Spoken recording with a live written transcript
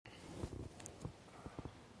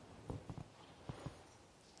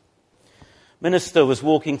Minister was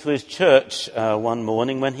walking to his church one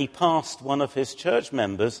morning when he passed one of his church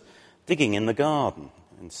members digging in the garden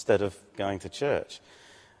instead of going to church.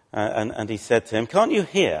 And he said to him, "Can't you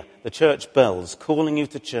hear the church bells calling you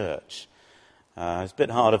to church?" It's a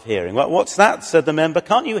bit hard of hearing. "What's that?" said the member.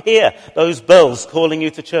 "Can't you hear those bells calling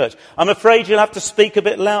you to church?" "I'm afraid you'll have to speak a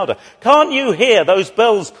bit louder." "Can't you hear those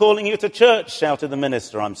bells calling you to church?" shouted the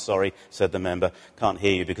minister. "I'm sorry," said the member. "Can't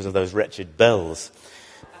hear you because of those wretched bells."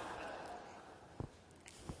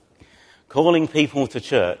 Calling people to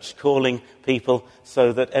church, calling people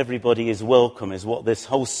so that everybody is welcome, is what this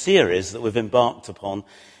whole series that we've embarked upon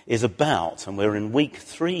is about. And we're in week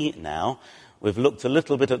 3 now. We've looked a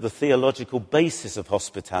little bit at the theological basis of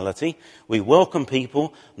hospitality. We welcome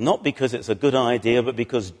people not because it's a good idea, but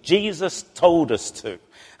because Jesus told us to.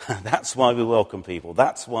 That's why we welcome people.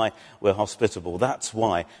 That's why we're hospitable. That's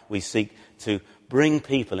why we seek to bring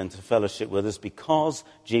people into fellowship with us, because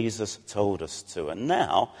Jesus told us to. And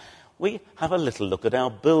now we have a little look at our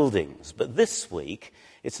buildings. But this week,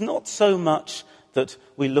 it's not so much that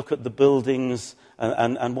we look at the buildings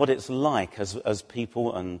and what it's like as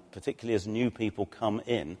people, and particularly as new people, come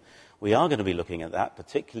in. We are going to be looking at that,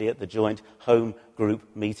 particularly at the joint home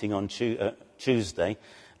group meeting on Tuesday,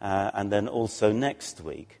 and then also next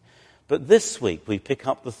week. But this week, we pick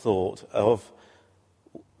up the thought of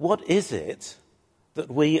what is it that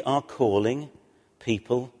we are calling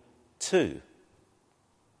people to?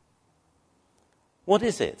 What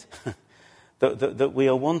is it that we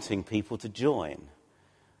are wanting people to join?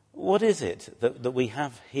 What is it that we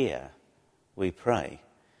have here, we pray?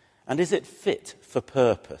 And is it fit for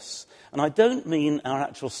purpose? And I don't mean our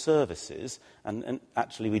actual services, and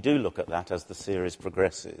actually we do look at that as the series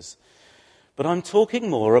progresses, but I'm talking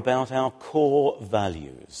more about our core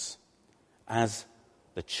values as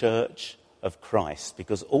the Church of Christ.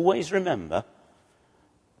 Because always remember,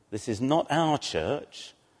 this is not our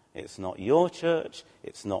church. It's not your church,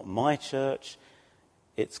 it's not my church,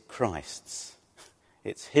 it's Christ's.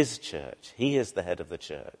 It's his church. He is the head of the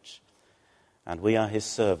church. And we are his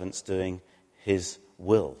servants doing his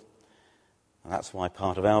will. And that's why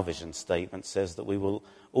part of our vision statement says that we will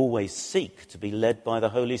always seek to be led by the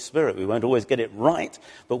Holy Spirit. We won't always get it right,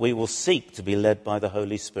 but we will seek to be led by the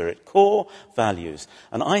Holy Spirit. Core values.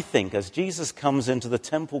 And I think as Jesus comes into the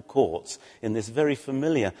temple courts in this very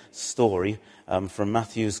familiar story from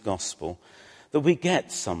Matthew's Gospel, that we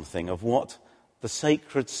get something of what the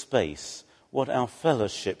sacred space, what our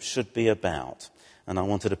fellowship should be about. And I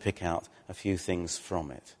wanted to pick out a few things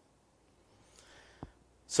from it.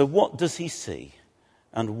 So what does he see?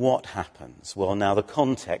 And what happens? Well, now the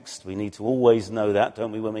context, we need to always know that,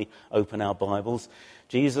 don't we, when we open our Bibles?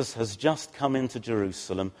 Jesus has just come into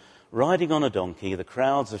Jerusalem, riding on a donkey. The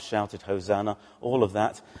crowds have shouted, Hosanna, all of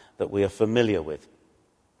that we are familiar with.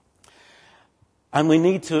 And we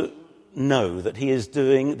need to know that he is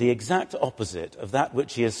doing the exact opposite of that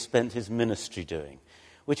which he has spent his ministry doing,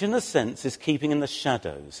 which in a sense is keeping in the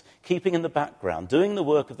shadows, keeping in the background, doing the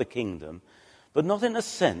work of the kingdom, but not in a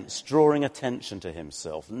sense drawing attention to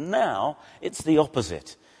himself. Now it's the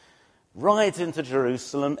opposite. Rides into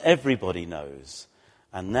Jerusalem, everybody knows.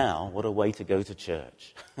 And now, what a way to go to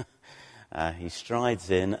church. He strides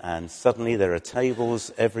in and suddenly there are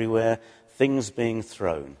tables everywhere, things being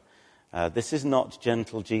thrown. This is not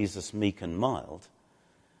gentle Jesus, meek and mild.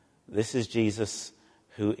 This is Jesus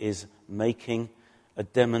who is making a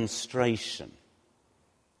demonstration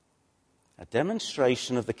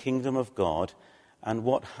of the kingdom of God and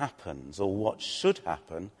what happens or what should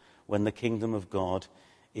happen when the kingdom of God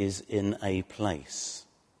is in a place.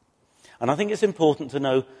 And I think it's important to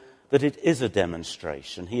know that it is a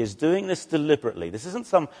demonstration. He is doing this deliberately. This isn't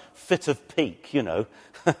some fit of pique,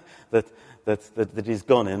 that he's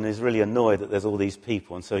gone in and is really annoyed that there's all these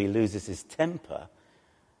people and so he loses his temper.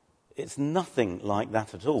 It's nothing like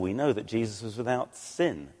that at all. We know that Jesus was without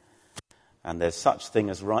sin. And there's such thing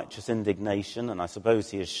as righteous indignation, and I suppose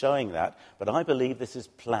he is showing that, but I believe this is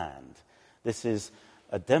planned. This is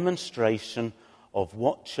a demonstration of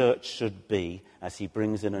what church should be as he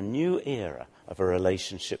brings in a new era of a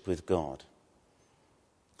relationship with God.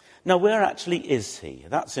 Now, where actually is he?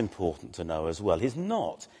 That's important to know as well. He's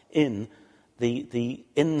not in the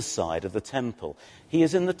inside of the temple. He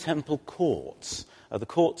is in the temple courts, the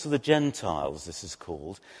courts of the Gentiles, this is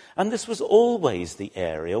called. And this was always the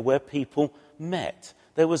area where people met.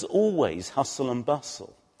 There was always hustle and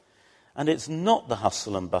bustle. And it's not the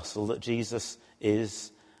hustle and bustle that Jesus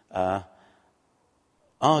is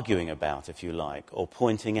arguing about, if you like, or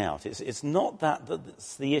pointing out. It's not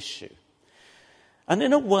that's the issue. And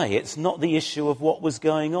in a way, it's not the issue of what was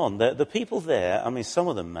going on. The people there, I mean, some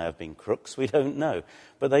of them may have been crooks, we don't know.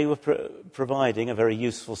 But they were providing a very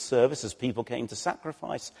useful service as people came to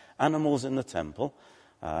sacrifice animals in the temple,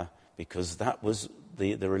 because that was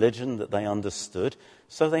the religion that they understood.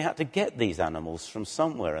 So they had to get these animals from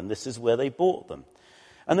somewhere, and this is where they bought them.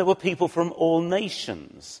 And there were people from all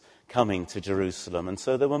nations coming to Jerusalem, and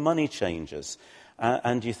so there were money changers.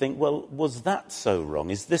 And you think, well, was that so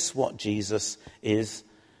wrong? Is this what Jesus is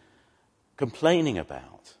complaining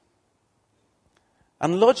about?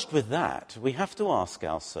 And lodged with that, we have to ask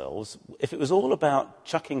ourselves, if it was all about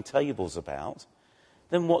chucking tables about,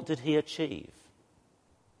 then what did he achieve?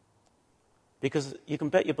 Because you can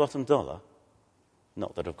bet your bottom dollar,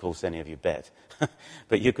 not that of course any of you bet,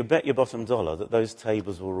 but you could bet your bottom dollar that those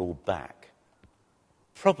tables were all back.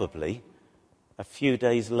 Probably a few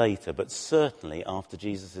days later, but certainly after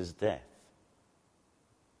Jesus' death.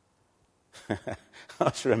 I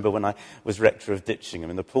just remember when I was rector of Ditchingham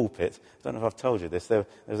in the pulpit, I don't know if I've told you this, there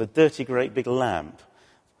was a dirty great big lamp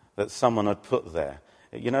that someone had put there.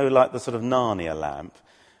 You know, like the sort of Narnia lamp.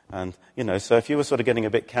 And, you know, so if you were sort of getting a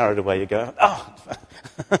bit carried away, you go, oh!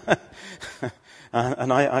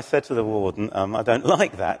 And I said to the warden, I don't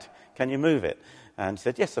like that. Can you move it? And he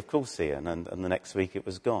said, yes, of course, Ian. And the next week it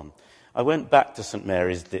was gone. I went back to St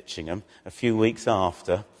Mary's Ditchingham a few weeks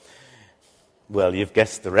after. Well, you've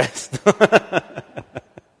guessed the rest. The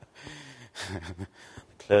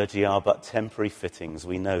clergy are but temporary fittings,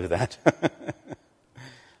 we know that.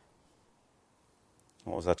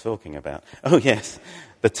 What was I talking about? Oh, yes,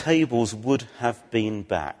 the tables would have been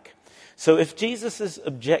back. So if Jesus'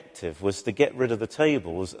 objective was to get rid of the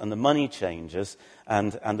tables and the money changers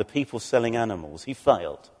and the people selling animals, he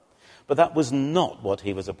failed. But that was not what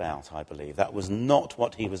he was about, I believe. That was not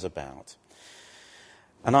what he was about.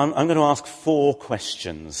 And I'm going to ask 4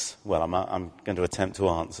 questions. Well, I'm going to attempt to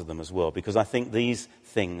answer them as well, because I think these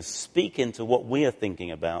things speak into what we are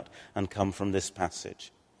thinking about and come from this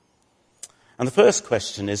passage. And the first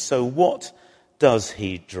question is, so what does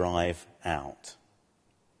he drive out?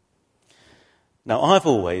 Now, I've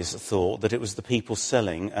always thought that it was the people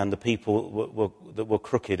selling and the people that were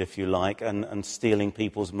crooked, if you like, and stealing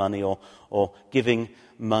people's money or giving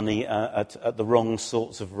money at the wrong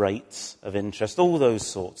sorts of rates of interest, all those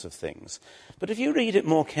sorts of things. But if you read it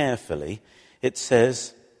more carefully, it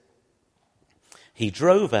says, he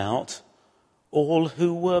drove out all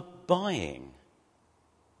who were buying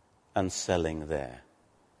and selling there.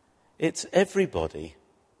 It's everybody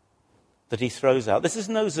that he throws out. This is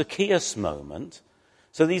no Zacchaeus moment.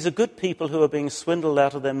 So these are good people who are being swindled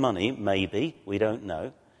out of their money, maybe, we don't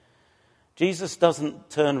know. Jesus doesn't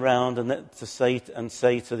turn round and say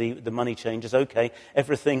to the money changers, okay,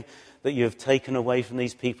 everything that you have taken away from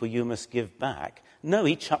these people you must give back. No,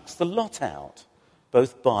 he chucks the lot out,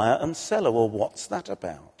 both buyer and seller. Well, what's that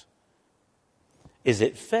about? Is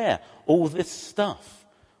it fair? All this stuff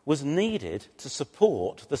was needed to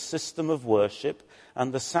support the system of worship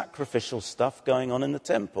and the sacrificial stuff going on in the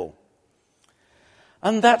temple.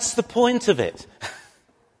 And that's the point of it.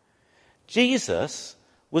 Jesus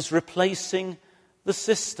was replacing the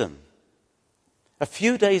system. A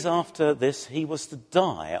few days after this, he was to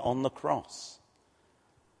die on the cross.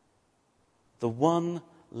 The one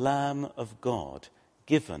Lamb of God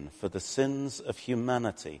given for the sins of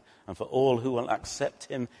humanity and for all who will accept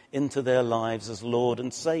him into their lives as Lord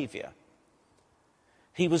and Saviour.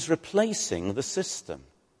 He was replacing the system.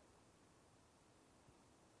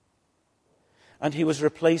 And he was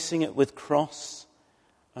replacing it with cross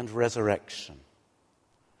and resurrection.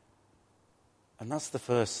 And that's the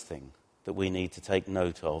first thing that we need to take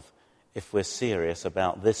note of if we're serious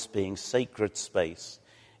about this being sacred space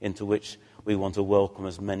into which we want to welcome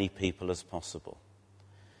as many people as possible.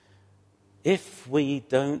 If we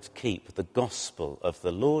don't keep the gospel of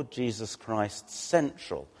the Lord Jesus Christ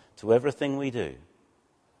central to everything we do,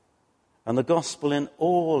 and the gospel in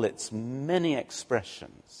all its many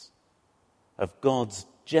expressions of God's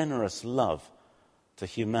generous love to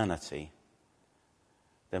humanity,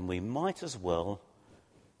 then we might as well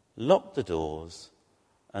lock the doors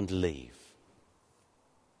and leave.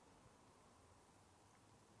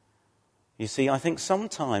 You see, I think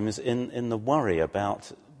sometimes in the worry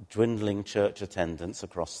about dwindling church attendance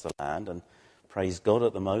across the land, and praise God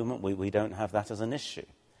at the moment we don't have that as an issue.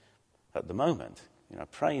 At the moment,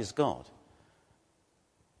 praise God.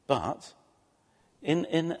 But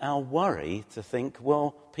in our worry to think,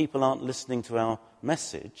 well, people aren't listening to our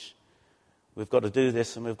message, we've got to do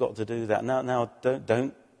this and we've got to do that. Now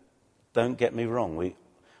don't get me wrong.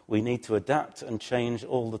 We need to adapt and change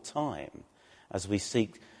all the time as we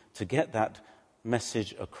seek to get that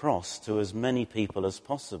message across to as many people as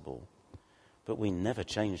possible, but we never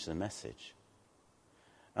change the message.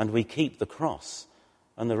 And we keep the cross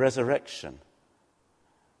and the resurrection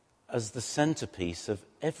as the centerpiece of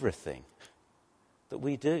everything that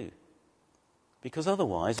we do. Because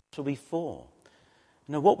otherwise, what are we for?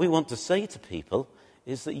 What we want to say to people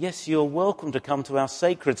is that, yes, you're welcome to come to our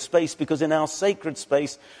sacred space, because in our sacred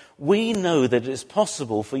space, we know that it is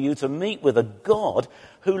possible for you to meet with a God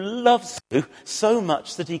who loves you so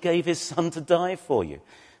much that he gave his son to die for you.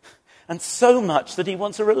 And so much that he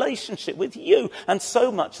wants a relationship with you. And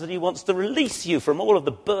so much that he wants to release you from all of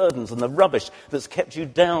the burdens and the rubbish that's kept you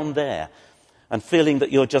down there and feeling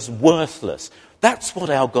that you're just worthless. That's what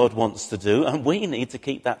our God wants to do, and we need to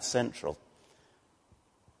keep that central.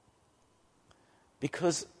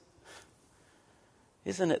 Because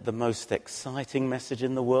isn't it the most exciting message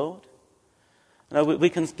in the world? We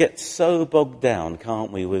can get so bogged down,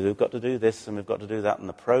 can't we? We've got to do this and we've got to do that in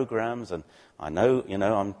the programs. And I know,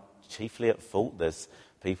 I'm chiefly at fault. There's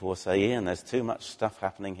people will say, Ian, there's too much stuff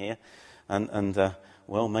happening here. And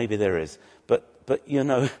well, maybe there is. But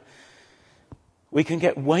we can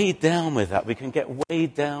get weighed down with that. We can get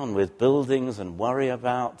weighed down with buildings and worry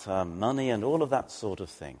about money and all of that sort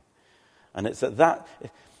of thing. And it's at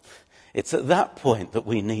that point that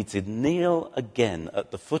we need to kneel again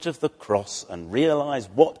at the foot of the cross and realize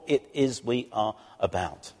what it is we are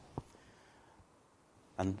about.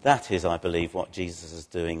 And that is, I believe, what Jesus is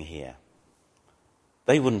doing here.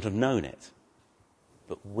 They wouldn't have known it,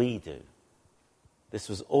 but we do. This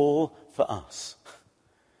was all for us,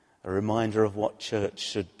 a reminder of what church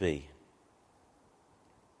should be.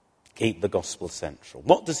 Keep the gospel central.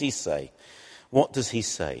 What does he say? What does he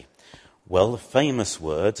say? Well, the famous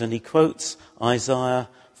words, and he quotes Isaiah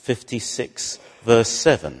 56, verse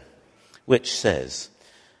 7, which says,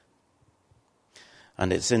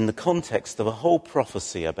 and it's in the context of a whole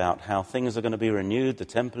prophecy about how things are going to be renewed, the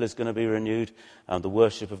temple is going to be renewed, and the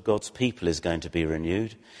worship of God's people is going to be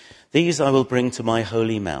renewed. These I will bring to my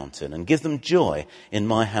holy mountain and give them joy in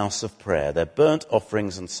my house of prayer. Their burnt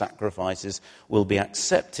offerings and sacrifices will be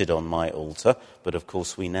accepted on my altar. But of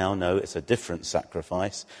course we now know it's a different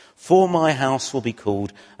sacrifice. For my house will be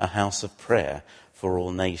called a house of prayer for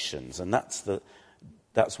all nations. And that's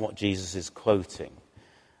what Jesus is quoting.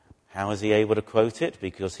 How is he able to quote it?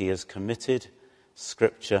 Because he has committed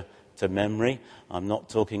Scripture to memory. I'm not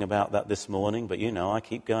talking about that this morning, but I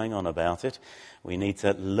keep going on about it. We need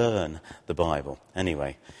to learn the Bible.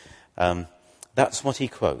 Anyway, that's what he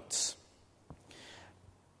quotes.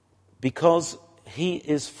 Because he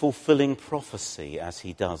is fulfilling prophecy as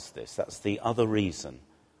he does this. That's the other reason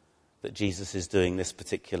that Jesus is doing this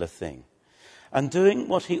particular thing. And doing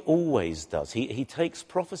what he always does. He takes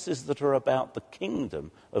prophecies that are about the kingdom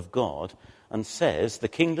of God and says the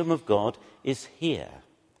kingdom of God is here.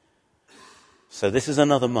 So this is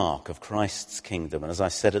another mark of Christ's kingdom. And as I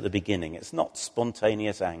said at the beginning, it's not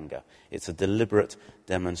spontaneous anger. It's a deliberate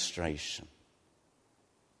demonstration.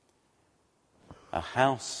 A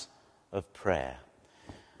house of prayer.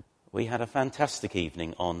 We had a fantastic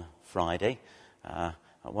evening on Friday.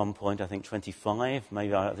 At one point, I think 25,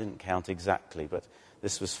 maybe I didn't count exactly, but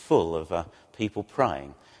this was full of people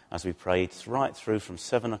praying as we prayed right through from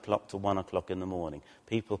 7 o'clock to 1 o'clock in the morning.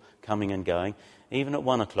 People coming and going. Even at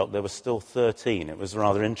 1 o'clock, there were still 13. It was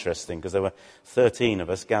rather interesting because there were 13 of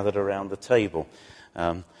us gathered around the table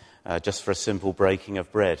just for a simple breaking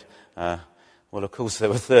of bread. Well, of course, there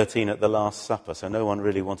were 13 at the Last Supper, so no one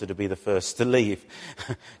really wanted to be the first to leave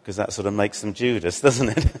because that sort of makes them Judas, doesn't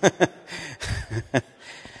it?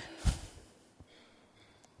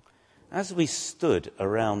 As we stood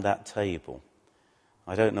around that table,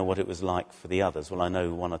 I don't know what it was like for the others. Well, I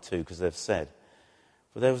know one or two because they've said.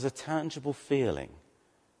 But there was a tangible feeling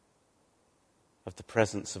of the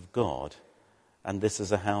presence of God, and this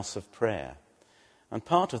is a house of prayer. And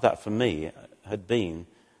part of that for me had been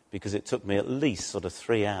because it took me at least sort of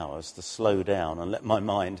 3 hours to slow down and let my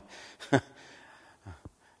mind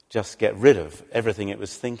just get rid of everything it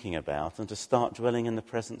was thinking about and to start dwelling in the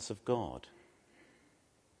presence of God.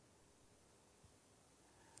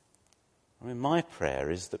 My prayer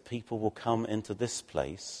is that people will come into this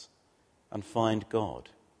place and find God.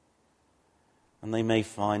 And they may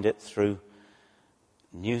find it through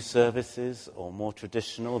new services or more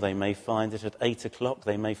traditional. They may find it at 8 o'clock.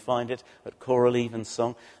 They may find it at choral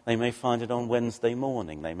evensong. They may find it on Wednesday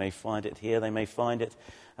morning. They may find it here. They may find it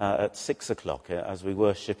at 6 o'clock as we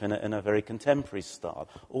worship in a very contemporary style.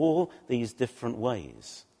 All these different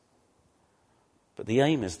ways. But the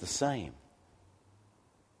aim is the same.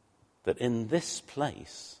 That in this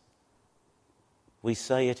place, we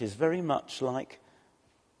say it is very much like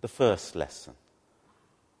the first lesson.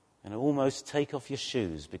 And almost take off your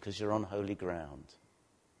shoes because you're on holy ground.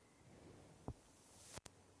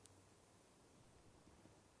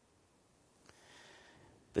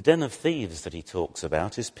 The den of thieves that he talks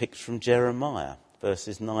about is picked from Jeremiah,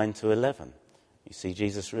 verses 9 to 11. You see,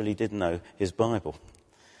 Jesus really did know his Bible,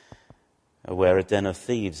 where a den of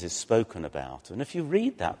thieves is spoken about. And if you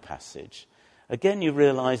read that passage, again you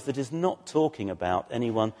realize that he's not talking about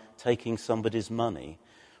anyone taking somebody's money.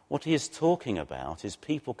 What he is talking about is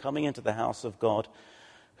people coming into the house of God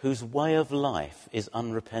whose way of life is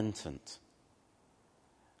unrepentant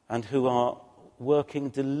and who are working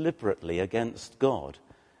deliberately against God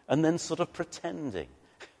and then sort of pretending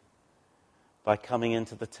by coming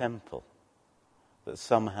into the temple that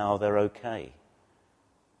somehow they're okay.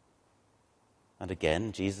 And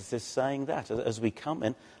again, Jesus is saying that as we come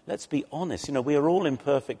in, let's be honest. We are all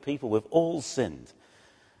imperfect people. We've all sinned.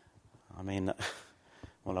 I mean,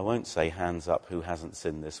 well, I won't say hands up who hasn't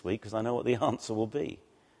sinned this week because I know what the answer will be.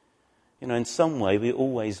 In some way we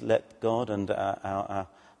always let God and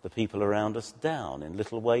the people around us down in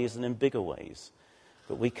little ways and in bigger ways.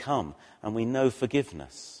 But we come and we know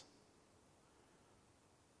forgiveness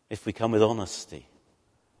if we come with honesty,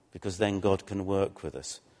 because then God can work with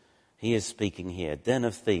us. He is speaking here, den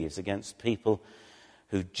of thieves, against people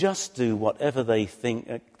who just do whatever they think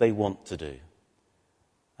they want to do.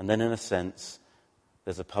 And then in a sense,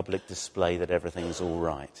 there's a public display that everything's all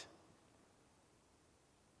right.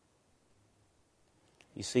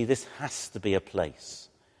 You see, this has to be a place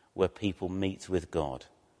where people meet with God.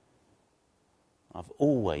 I've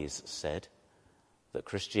always said that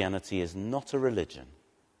Christianity is not a religion.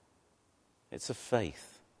 It's a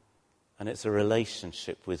faith, and it's a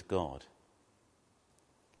relationship with God.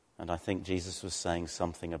 And I think Jesus was saying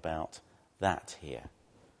something about that here,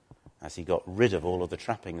 as he got rid of all of the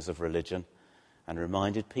trappings of religion and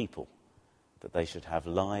reminded people that they should have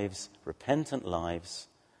lives, repentant lives,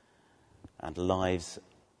 and lives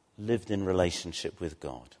lived in relationship with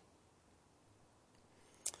God.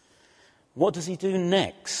 What does he do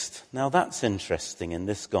next? Now that's interesting in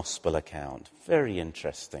this gospel account. Very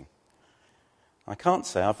interesting. I can't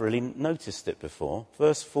say I've really noticed it before.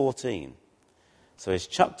 Verse 14. So he's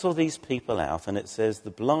chucked all these people out, and it says, the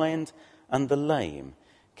blind and the lame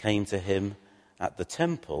came to him at the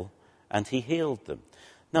temple, and he healed them.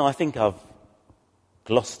 Now, I think I've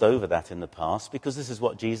glossed over that in the past, because this is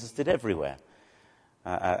what Jesus did everywhere.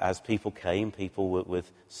 As people came, people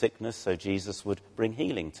with sickness, so Jesus would bring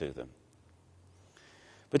healing to them.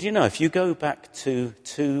 But if you go back to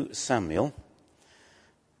 2 Samuel,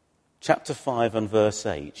 chapter 5 and verse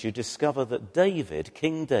 8, you discover that David,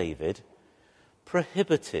 King David,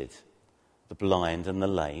 prohibited the blind and the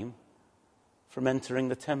lame from entering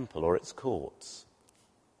the temple or its courts.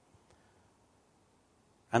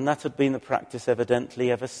 And that had been the practice evidently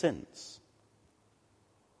ever since.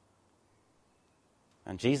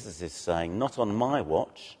 And Jesus is saying, not on my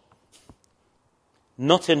watch,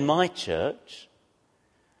 not in my church,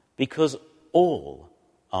 because all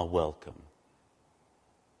are welcome.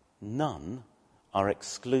 None are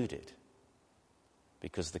excluded.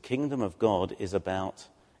 Because the kingdom of God is about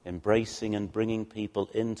embracing and bringing people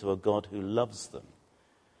into a God who loves them.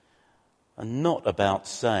 And not about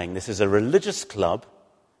saying this is a religious club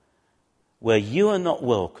where you are not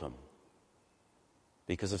welcome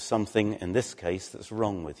because of something, in this case, that's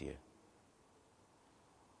wrong with you.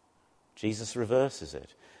 Jesus reverses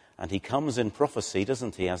it. And he comes in prophecy,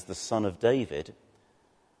 doesn't he, as the son of David.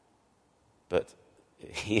 But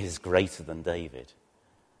he is greater than David.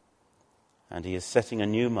 And he is setting a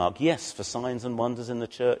new mark. Yes, for signs and wonders in the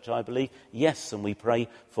church, I believe. Yes, and we pray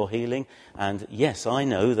for healing. And yes, I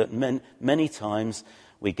know that many times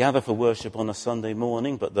we gather for worship on a Sunday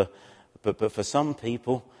morning, but for some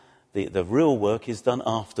people, the real work is done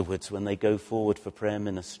afterwards when they go forward for prayer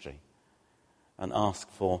ministry and ask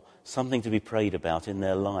for something to be prayed about in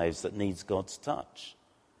their lives that needs God's touch.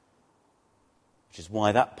 Which is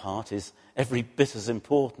why that part is every bit as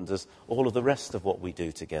important as all of the rest of what we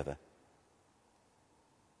do together.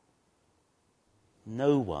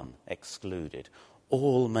 No one excluded.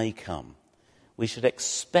 All may come. We should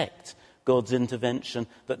expect God's intervention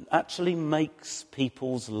that actually makes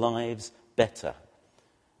people's lives better.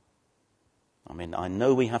 I mean, I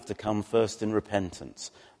know we have to come first in repentance,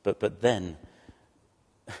 but then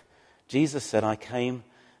Jesus said, I came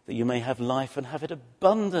that you may have life and have it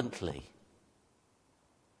abundantly.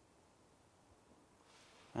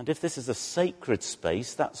 And if this is a sacred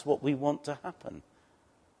space, that's what we want to happen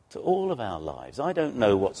to all of our lives. I don't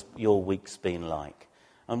know what your week's been like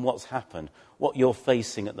and what's happened, what you're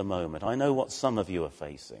facing at the moment. I know what some of you are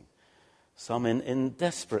facing. Some in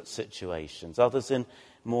desperate situations, others in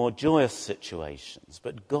more joyous situations.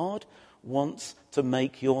 But God wants to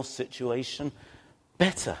make your situation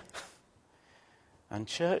better. And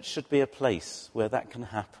church should be a place where that can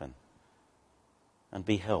happen and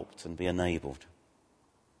be helped and be enabled.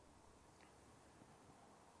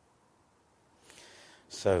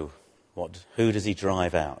 So, who does he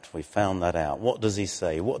drive out? We found that out. What does he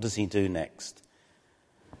say? What does he do next?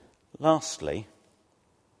 Lastly,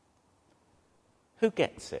 who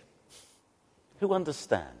gets it? Who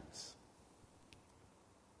understands?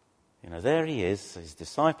 There he is, his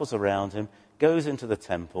disciples around him, goes into the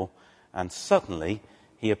temple, and suddenly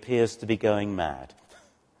he appears to be going mad.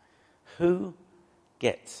 Who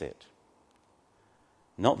gets it?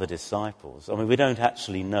 Not the disciples. I mean, we don't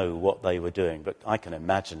actually know what they were doing, but I can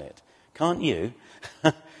imagine it. Can't you?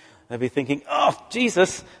 They'll be thinking, oh,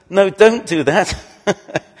 Jesus, no, don't do that.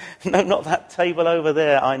 No, not that table over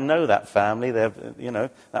there. I know that family.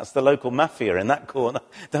 That's the local mafia in that corner.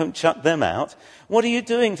 Don't chuck them out. What are you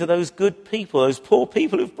doing to those good people, those poor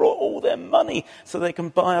people who've brought all their money so they can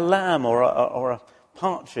buy a lamb or a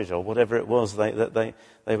partridge or whatever it was that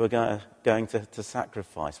they were going to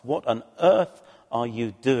sacrifice? What on earth are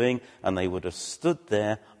you doing? And they would have stood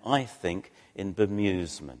there, I think, in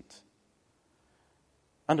bemusement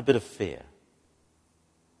and a bit of fear.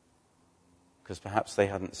 Because perhaps they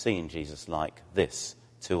hadn't seen Jesus like this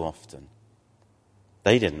too often.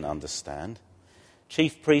 They didn't understand.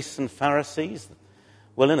 Chief priests and Pharisees,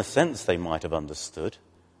 well, in a sense they might have understood,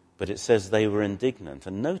 but it says they were indignant.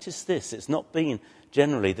 And notice this, it's not been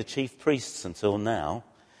generally the chief priests until now.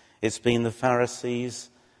 It's been the Pharisees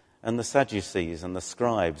and the Sadducees and the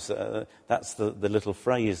scribes. That's the little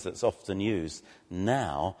phrase that's often used.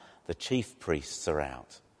 Now the chief priests are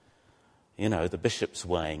out. The bishop's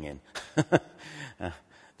weighing in.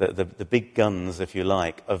 The big guns, if you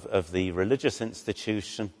like, of the religious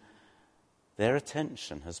institution, their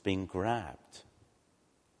attention has been grabbed.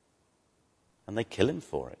 And they kill him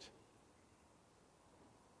for it.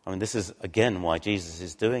 I mean, this is, again, why Jesus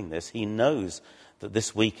is doing this. He knows that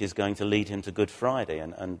this week is going to lead him to Good Friday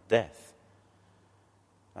and death.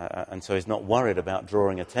 And so he's not worried about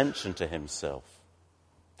drawing attention to himself.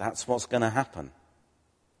 That's what's going to happen.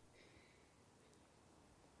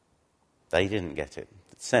 They didn't get it.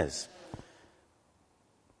 It says,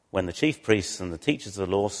 when the chief priests and the teachers of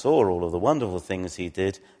the law saw all of the wonderful things he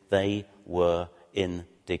did, they were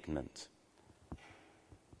indignant.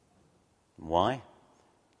 Why?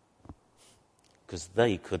 Because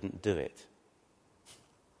they couldn't do it.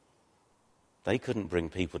 They couldn't bring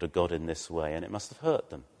people to God in this way, and it must have hurt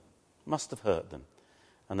them. It must have hurt them.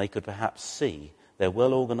 And they could perhaps see their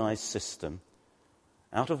well-organized system,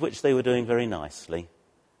 out of which they were doing very nicely,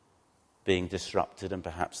 being disrupted and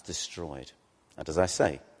perhaps destroyed. And as I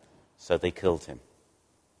say, so they killed him.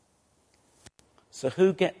 So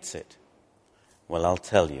who gets it? Well, I'll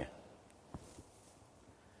tell you.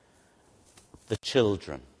 The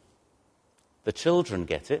children. The children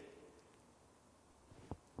get it.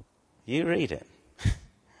 You read it.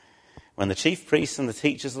 When the chief priests and the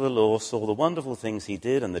teachers of the law saw the wonderful things he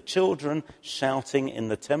did, and the children shouting in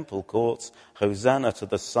the temple courts, Hosanna to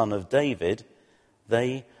the Son of David,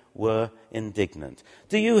 they were indignant.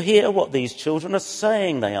 Do you hear what these children are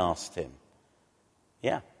saying? They asked him.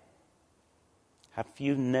 Yeah. Have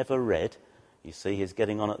you never read? You see, he's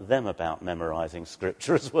getting on at them about memorizing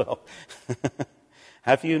scripture as well.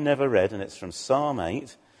 Have you never read, and it's from Psalm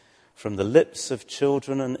 8, from the lips of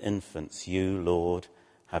children and infants, you, Lord,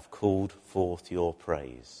 have called forth your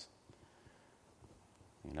praise.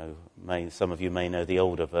 Some of you may know the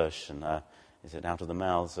older version. Is it out of the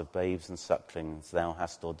mouths of babes and sucklings thou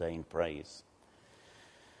hast ordained praise?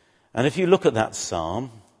 And if you look at that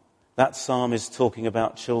psalm is talking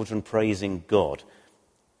about children praising God.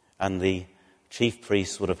 And the chief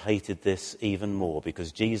priests would have hated this even more,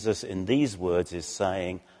 because Jesus in these words is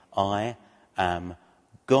saying, I am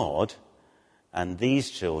God, and these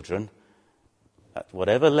children, at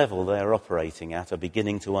whatever level they are operating at, are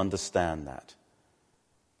beginning to understand that.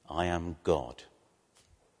 I am God.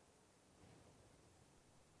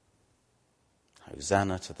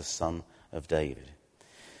 Hosanna to the Son of David.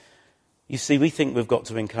 You see, we think we've got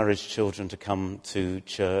to encourage children to come to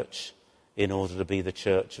church in order to be the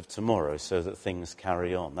church of tomorrow so that things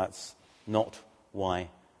carry on. That's not why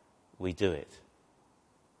we do it.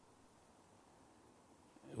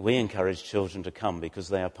 We encourage children to come because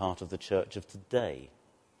they are part of the church of today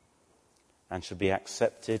and should be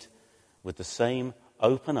accepted with the same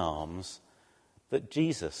open arms that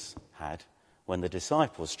Jesus had when the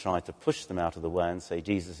disciples tried to push them out of the way and say,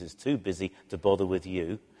 Jesus is too busy to bother with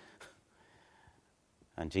you.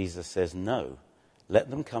 And Jesus says, no, let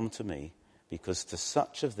them come to me because to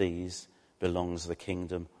such of these belongs the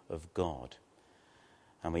kingdom of God.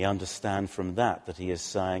 And we understand from that he is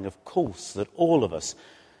saying, of course, that all of us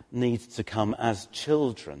need to come as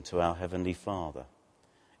children to our Heavenly Father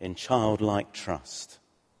in childlike trust.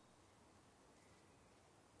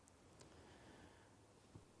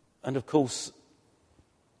 And of course,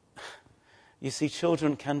 you see,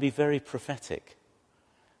 children can be very prophetic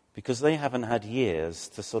because they haven't had years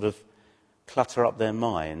to sort of clutter up their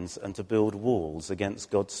minds and to build walls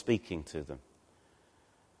against God speaking to them.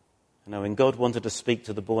 You know, when God wanted to speak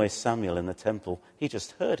to the boy Samuel in the temple, he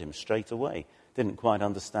just heard him straight away. Didn't quite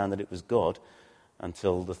understand that it was God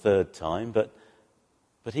until the third time, but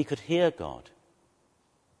he could hear God.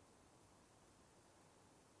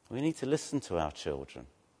 We need to listen to our children,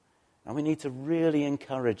 and we need to really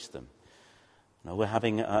encourage them. Now, we're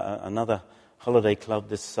having another holiday club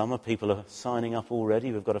this summer. People are signing up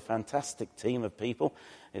already. We've got a fantastic team of people.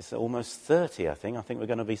 It's almost 30, I think. I think we're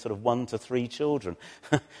going to be sort of 1 to 3 children,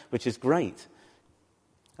 which is great.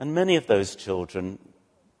 And many of those children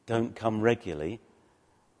don't come regularly.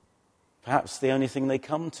 Perhaps the only thing they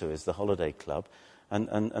come to is the holiday club.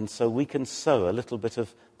 And so we can sow a little bit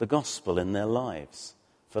of the gospel in their lives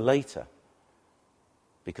for later,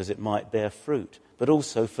 because it might bear fruit, but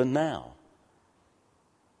also for now,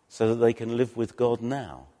 so that they can live with God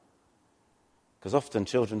now. Because often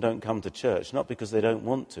children don't come to church, not because they don't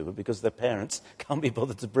want to, but because their parents can't be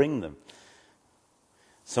bothered to bring them.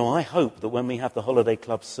 So I hope that when we have the holiday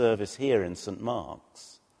club service here in St.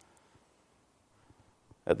 Mark's,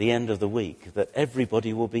 at the end of the week, that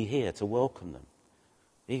everybody will be here to welcome them,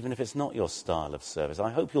 even if it's not your style of service.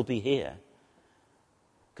 I hope you'll be here,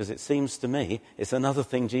 because it seems to me it's another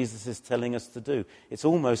thing Jesus is telling us to do. It's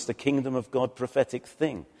almost a kingdom of God prophetic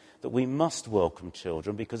thing, that we must welcome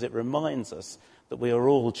children, because it reminds us that we are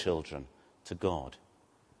all children to God,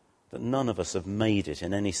 that none of us have made it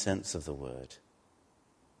in any sense of the word.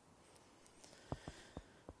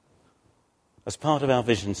 As part of our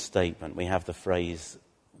vision statement, we have the phrase,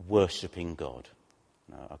 worshipping God.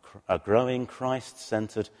 Now, a growing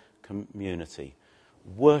Christ-centered community,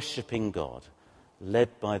 worshipping God,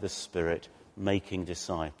 led by the Spirit, making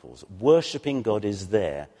disciples. Worshipping God is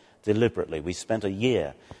there deliberately. We spent a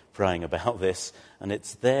year praying about this, and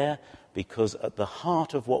it's there because at the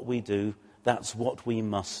heart of what we do, that's what we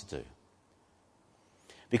must do.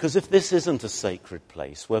 Because if this isn't a sacred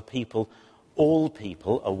place where all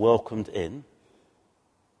people are welcomed in,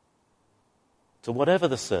 to whatever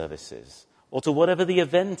the service is, or to whatever the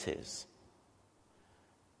event is,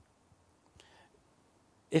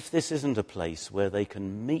 if this isn't a place where they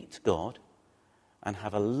can meet God and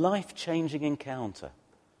have a life-changing encounter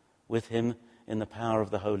with him in the power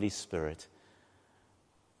of the Holy Spirit,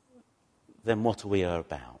 then what are we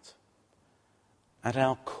about? At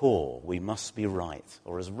our core, we must be right,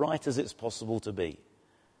 or as right as it's possible to be,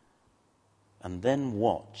 and then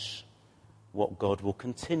watch what God will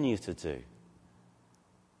continue to do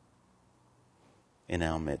in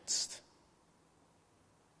our midst.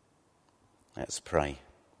 Let's pray.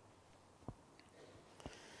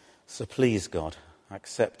 So please, God,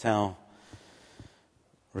 accept our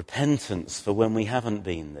repentance for when we haven't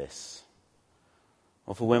been this,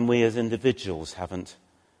 or for when we as individuals haven't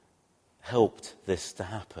helped this to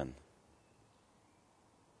happen.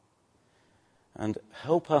 And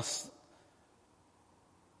help us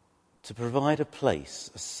to provide a place,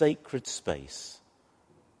 a sacred space,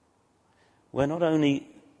 where not only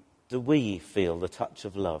do we feel the touch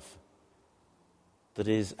of love that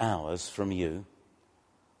is ours from you,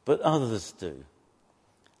 but others do.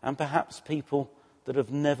 And perhaps people that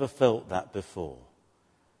have never felt that before.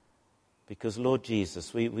 Because, Lord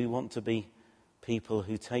Jesus, we want to be people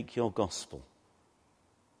who take your gospel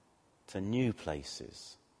to new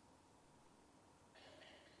places.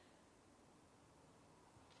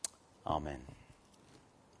 Amen.